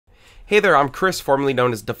Hey there, I'm Chris, formerly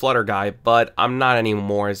known as the Flutter Guy, but I'm not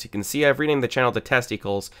anymore. As you can see, I've renamed the channel to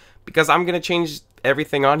Testicles because I'm going to change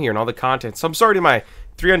everything on here and all the content. So I'm sorry to my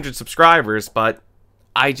 300 subscribers, but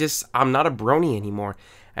I'm not a brony anymore.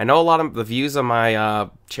 I know a lot of the views on my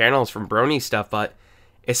channel is from brony stuff, but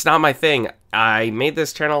it's not my thing. I made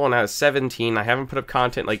this channel when I was 17. I haven't put up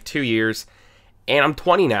content in like 2 years, and I'm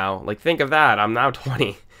 20 now. Like, think of that. I'm now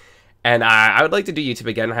 20. And I would like to do YouTube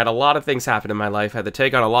again. I had a lot of things happen in my life. I had to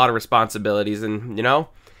take on a lot of responsibilities, and, you know,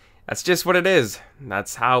 that's just what it is.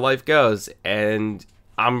 That's how life goes. And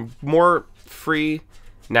I'm more free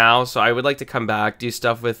now, so I would like to come back, do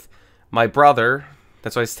stuff with my brother.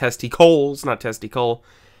 That's why it's Testicles, not Testicle.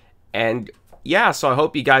 And, yeah, so I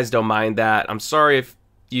hope you guys don't mind that. I'm sorry if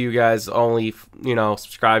you guys only, you know,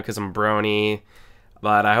 subscribe because I'm brony.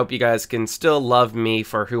 But I hope you guys can still love me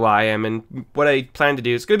for who I am and what I plan to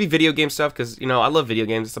do. It's going to be video game stuff because, you know, I love video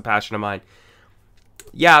games. It's a passion of mine.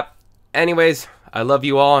 Yeah, anyways, I love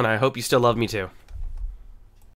you all and I hope you still love me too.